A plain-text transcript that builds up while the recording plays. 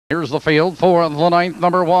Here's the field for the ninth.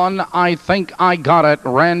 Number 1, I Think I Got It.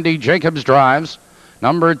 Randy Jacobs drives.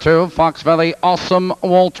 Number 2, Fox Valley Awesome,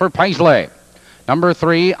 Walter Paisley. Number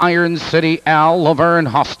 3, Iron City Al, Laverne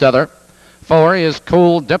Hostetler. 4 is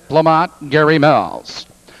Cool Diplomat, Gary Mills.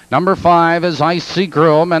 Number 5 is Icy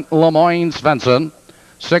Groom and Lemoyne Svensson.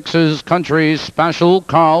 6 is Country Special,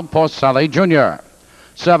 Carl Porcelli Jr.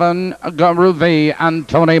 7, Guru V and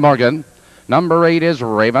Tony Morgan. Number 8 is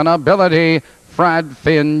Raven Ability, Fred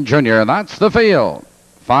Finn Jr. That's the field.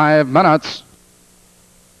 5 minutes.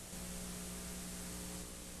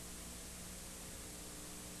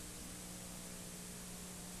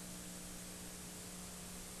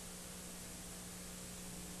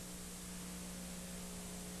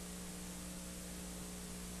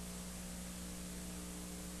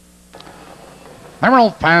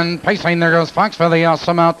 Emerald Fan pacing. There goes Fox Valley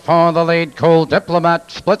Awesome out for the lead. Cool Diplomat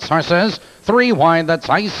splits horses. 3 wide, that's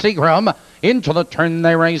Icy Groom. Into the turn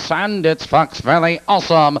they race, and it's Fox Valley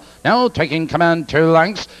Awesome. Now taking command 2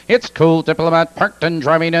 lengths. It's Cool Diplomat parked and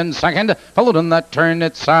driving in second. Followed in that turn,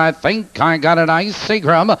 it's I Think I Got It, Icy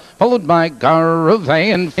Groom. Followed by Garuve,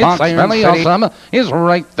 and Fox Valley Awesome is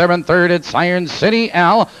right there in third. It's Iron City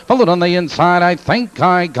Al. Followed on the inside, I Think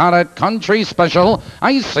I Got It, Country Special,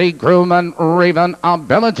 Icy Groom, and Raven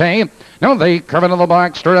Ability. Now they curve into the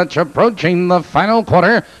back stretch, approaching the final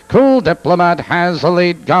quarter. Cool Diplomat has the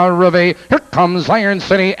lead. Garuve. Here comes Iron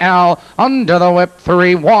City Al under the whip,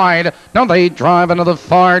 3 wide. Now they drive into the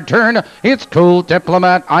far turn. It's Cool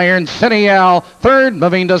Diplomat, Iron City Al. Third,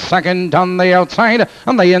 moving to second on the outside.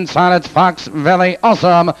 On the inside, it's Fox Valley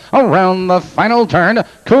Awesome. Around the final turn,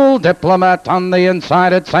 Cool Diplomat on the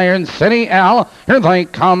inside. It's Iron City Al. Here they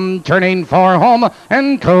come, turning for home,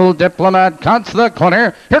 and Cool Diplomat cuts the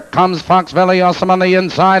corner. Here comes Fox Valley Awesome on the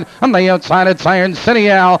inside. On the outside, it's Iron City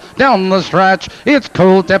Al. Down the stretch, it's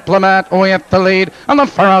Cool Diplomat with the lead. On the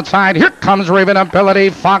far outside, here comes Raven Ability,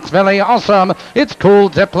 Fox Valley Awesome. It's Cool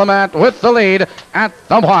Diplomat with the lead at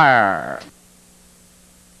the wire.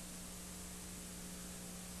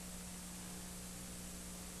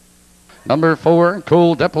 Number 4,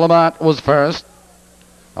 Cool Diplomat was first.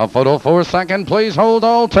 A photo for second. Please hold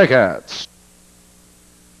all tickets.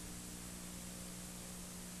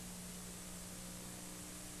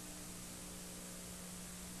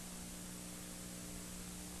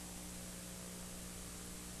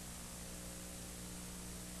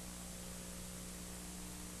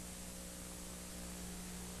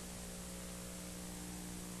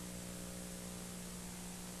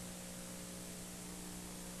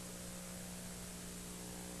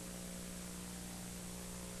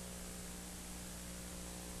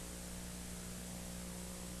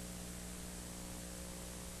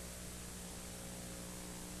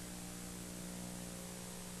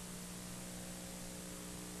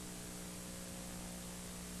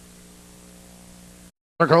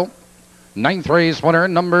 Circle. 9th race winner,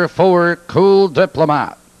 number 4, Cool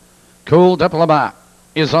Diplomat. Cool Diplomat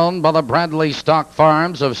is owned by the Bradley Stock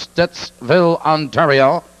Farms of Stittsville,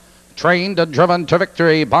 Ontario. Trained and driven to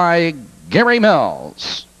victory by Gary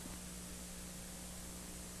Mills.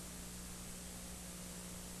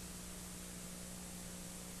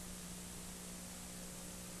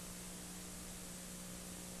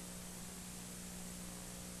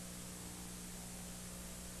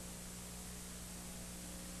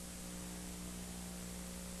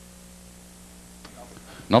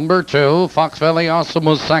 Number 2, Fox Valley Awesome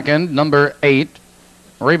was second. Number 8,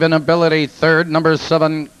 Raven Ability third. Number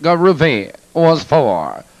 7, Garuve was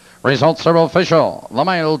 4. Results are official. The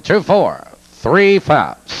mile 2-4, 3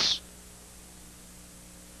 flaps.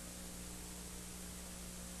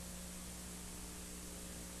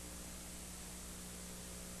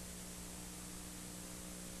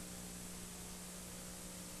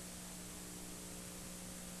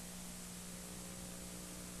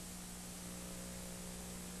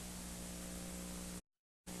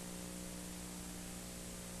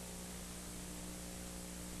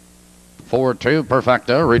 For 2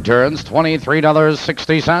 Perfecta returns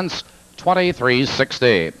 $23.60,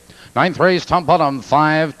 $23.60. 9th race, top bottom,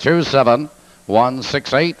 527,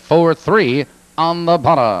 16843 on the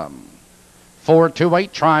bottom.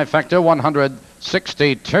 428 trifecta,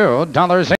 $162.